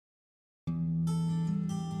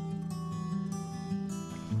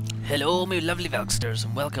Hello, my lovely Velksters,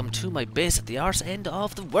 and welcome to my base at the arse end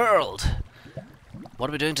of the world. What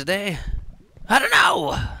are we doing today? I don't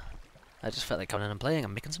know! I just felt like coming in and playing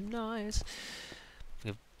and making some noise.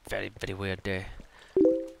 A very, very weird day.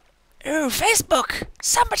 Oh, Facebook!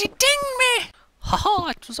 Somebody ding me!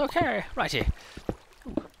 Haha, it was okay. Righty.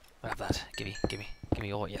 Ooh, I have that. Gimme.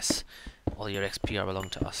 Oh, yes. All your XP belong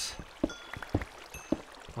to us.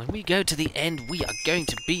 When we go to the end, we are going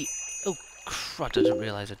to be... Oh, crud, I didn't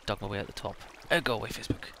realise I dug my way at the top. Oh, go away,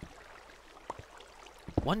 Facebook.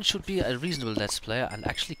 One should be a reasonable Let's Player and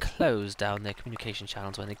actually close down their communication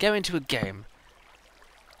channels when they go into a game.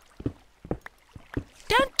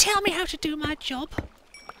 Don't tell me how to do my job.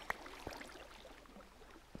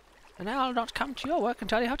 And I'll not come to your work and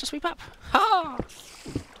tell you how to sweep up. Ha!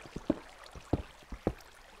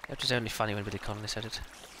 That was only funny when Billy Connolly said it.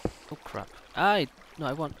 Oh crap. No,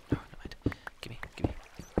 I want... No, never mind. Gimme.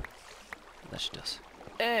 That she does.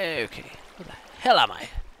 Okay. Where the hell am I?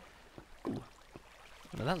 Ooh.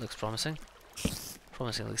 Well, that looks promising.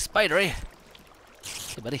 Promisingly spidery.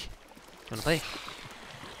 Hey buddy. You wanna play?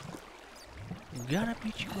 Gonna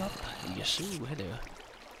beat you up. Yes, ooh, hello.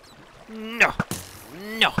 No!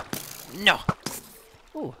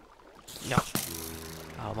 Ooh. No.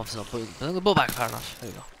 Oh, I'm obviously not putting the ball back far enough. There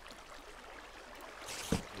we go.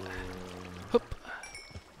 Hoop.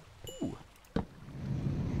 Ooh.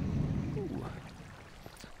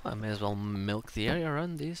 I may as well milk the area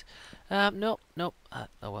around these. No. Oh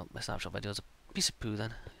well, my snapshot video is a piece of poo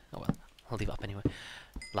then. Oh well, I'll leave it up anyway.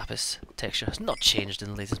 Lapis texture has not changed in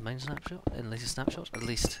the latest snapshot. At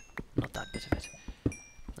least, not that bit of it.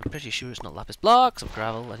 I'm pretty sure it's not lapis blocks of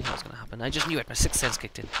gravel. I knew what's going to happen. I just knew it. My sixth sense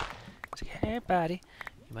kicked in. I was like, hey buddy,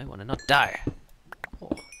 you might want to not die. Oh.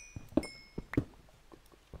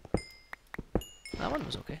 That one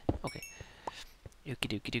was okay. Okay. Okie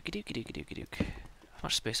dokie. How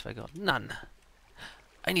much space have I got? None.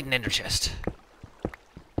 I need an ender chest.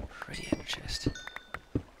 Pretty ender chest.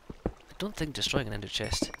 I don't think destroying an ender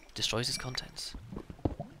chest destroys its contents.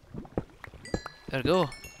 There we go.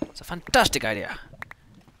 It's a fantastic idea.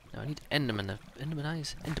 Now I need enderman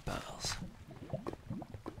eyes, ender pearls.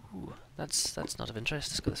 Ooh, that's not of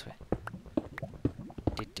interest. Let's go this way.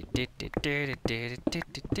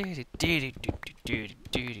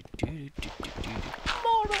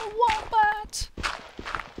 More wombat.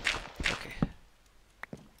 Okay.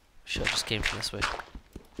 Sure, I just came from this way.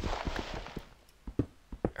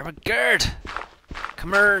 Ermagerd!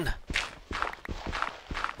 Come on!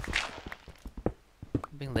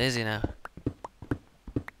 I'm being lazy now.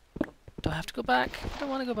 Do I have to go back? I don't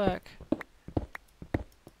want to go back.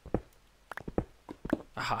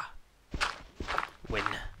 Aha. Win.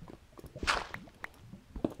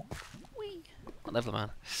 Whee! What level am I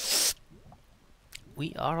on?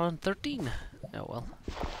 We are on 13. Oh well.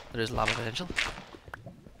 There is lava potential.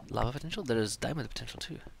 There is diamond potential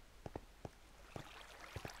too.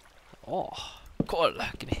 Oh, cool.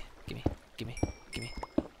 Gimme.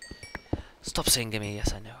 Stop saying gimme.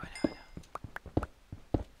 Yes, I know.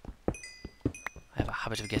 I have a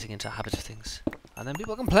habit of getting into a habit of things. And then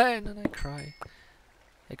people complain and I cry.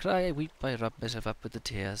 I weep, I rub myself up with the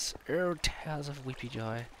tears. Oh, tears of weepy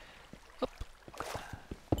joy. Up.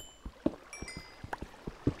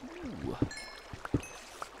 Ooh.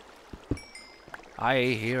 I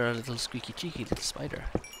hear a little squeaky cheeky little spider.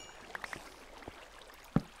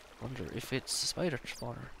 Wonder if it's a spider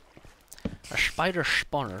spawner. A spider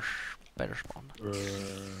spawner. Spider spawn.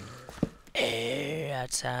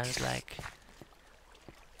 That sounds like...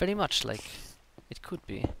 very much like it could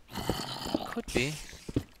be. Could be.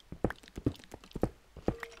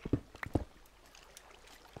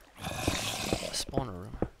 A spawner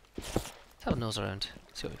room. Let's have a nose around.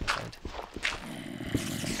 See what we can find.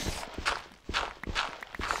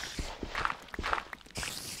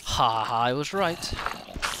 Ha! I was right.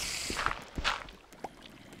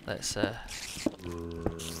 Let's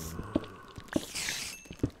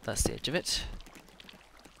that's the edge of it.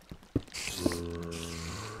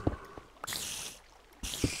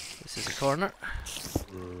 This is a corner.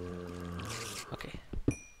 Okay.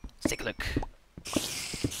 Let's take a look.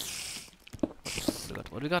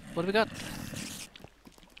 What do we got?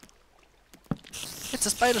 It's a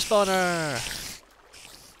spider spawner!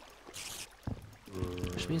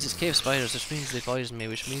 Which means it's cave spiders, which means they poison me,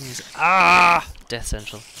 which means... Death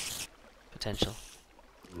central. Potential.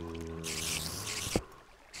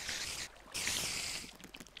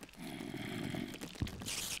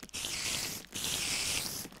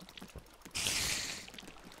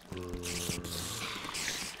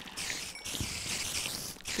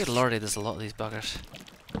 Good lordy, there's a lot of these buggers.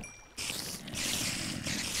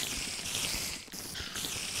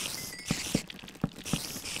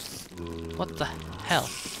 What the hell?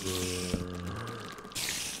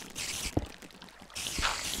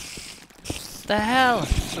 The hell?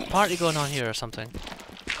 Is there a party going on here or something?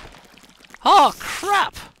 Oh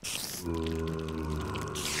crap!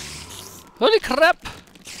 Holy crap!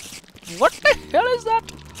 What the hell is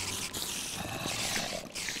that?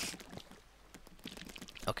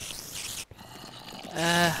 Okay.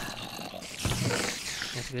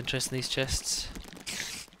 Anything interesting in these chests?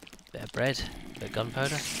 Bit of bread, bit of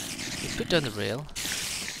gunpowder. We put down the rail.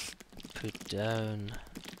 Put down...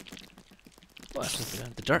 What else did we put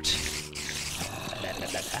down? The dirt.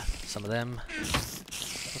 Some of them.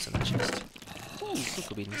 What's in that chest? Ooh,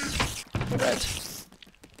 cocoa beans. Bread.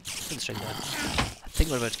 Put the string down. I think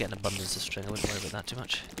we're about to get an abundance of string. I wouldn't worry about that too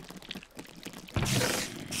much.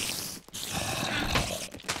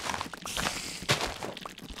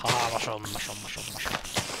 Ah, mushroom, mushroom, mushroom, mushroom.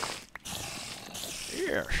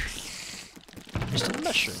 Yes. Just a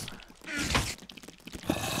mushroom.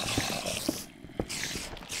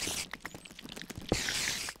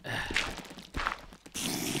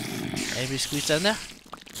 Anybody squeeze down there?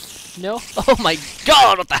 No? Oh my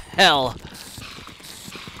god, what the hell?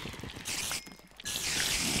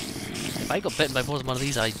 If I got bitten by more than one of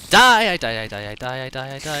these, I die, I die, I die, I die, I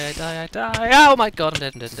die, I die, I die, I die. Oh my god, I'm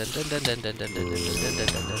dead, dead, dead, dead, dead, dead, dead, dead, dead, dead, dead,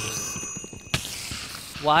 dead, dead.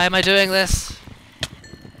 Why am I doing this?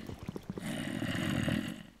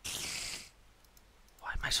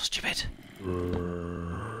 Why am I so stupid?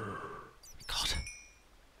 God.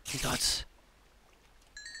 You gods.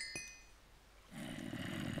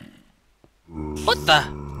 What the?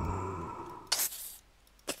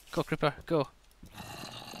 Go, Creeper, go.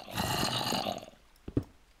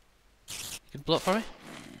 You can blow it for me?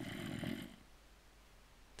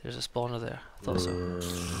 There's a spawner there. I thought so.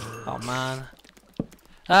 Oh man.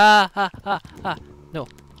 Ah, ah, ah, ah. No.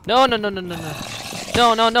 No, no, no, no, no, no.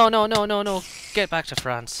 No, no, no, no, no, no, no. Get back to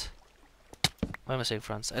France. Why am I saying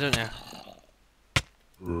France? I don't know.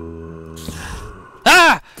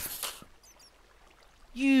 Ah!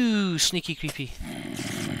 You sneaky creepy.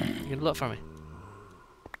 You can blow it for me.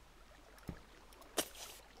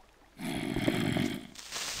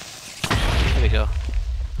 There we go.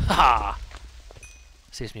 Haha!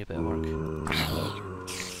 Saves me a bit of work.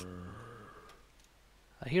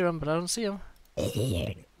 I hear him, but I don't see him.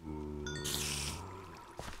 Okay.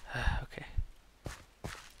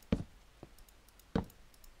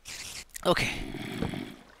 Okay.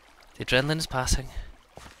 The adrenaline is passing.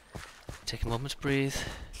 Take a moment to breathe.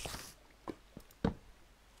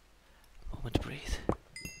 Moment to breathe.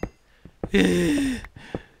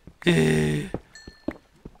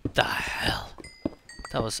 The hell?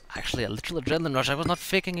 That was actually a literal adrenaline rush. I was not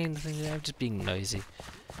faking anything. I was just being noisy.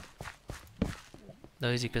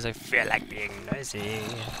 Noisy because I feel like being noisy.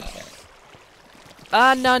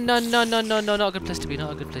 Ah, no, no, no, no, no, no, not a good place to be.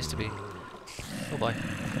 Not a good place to be. Oh boy.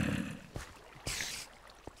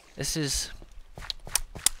 This is...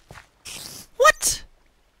 What?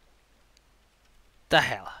 The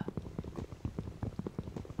hell?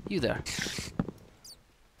 You there.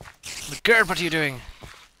 McGurk, what are you doing?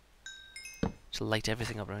 Just light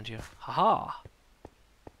everything up around here. Haha!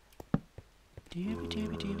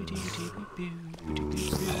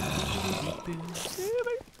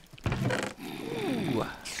 Ooh,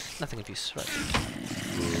 nothing of use, right.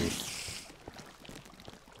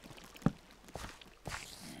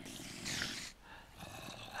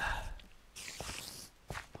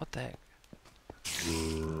 What the heck?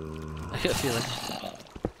 I get a feeling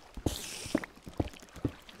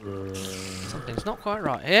something's not quite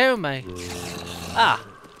right. Oh my! Ah!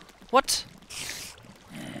 What?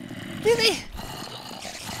 Really?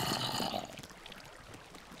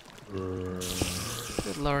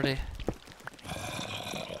 Good lordy.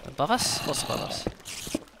 Above us? What's above us?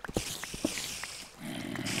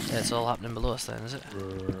 Yeah, it's all happening below us then, is it?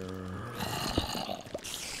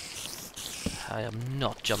 I am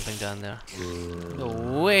not jumping down there. No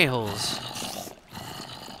way, holes.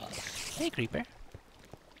 Hey, creeper.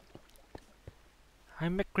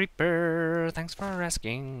 I'm a creeper. Thanks for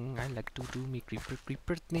asking. I like to do me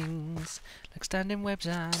creeper things, like stand in webs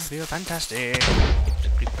and feel fantastic. It's a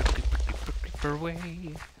creeper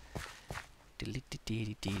way.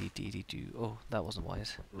 Oh, that wasn't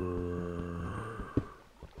wise.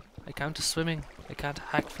 I count as swimming. I can't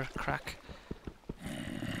hack for crack.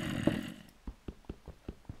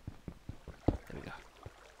 There we go.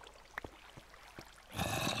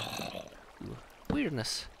 Ooh,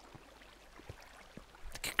 weirdness.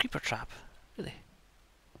 Like a creeper trap. Really?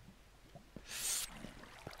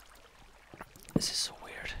 This is so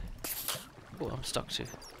weird. Oh, I'm stuck too.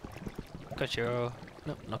 Gotcha.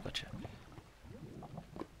 No, not gotcha.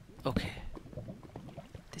 Okay.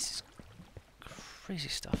 crazy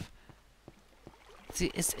stuff.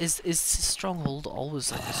 See, is Stronghold always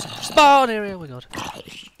like a super spawn area? Oh my god.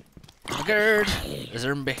 Oh god! A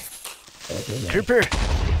zombie. Creeper!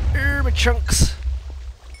 My chunks!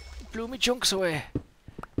 Blew me chunks away.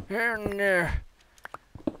 Here and there.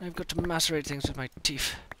 I've got to macerate things with my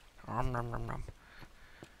teeth. Nom nom nom nom.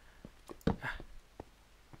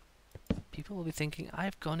 People will be thinking,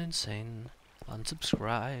 I've gone insane.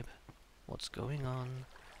 Unsubscribe. What's going on?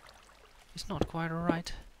 He's not quite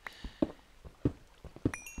alright.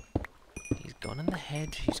 He's gone in the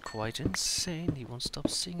head. He's quite insane. He won't stop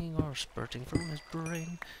singing or spurting from his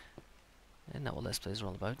brain. And that's what Let's Plays are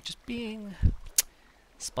all about. Just being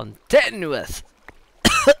spontaneous.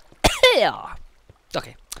 Yeah.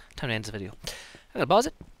 Okay, time to end the video. I'm going to pause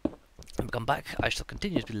it. When we come back, I shall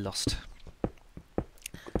continue to be lost.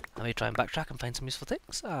 I may try and backtrack and find some useful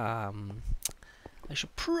things. I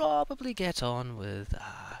should probably get on with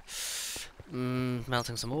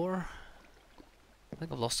melting some ore. I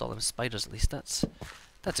think I've lost all them spiders at least. That's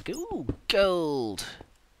a good. Ooh, gold.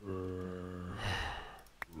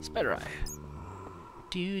 Spider eye.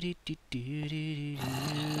 Do do do do do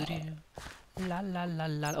do do. La la la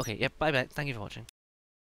la. Okay, yep. Bye bye. Thank you for watching.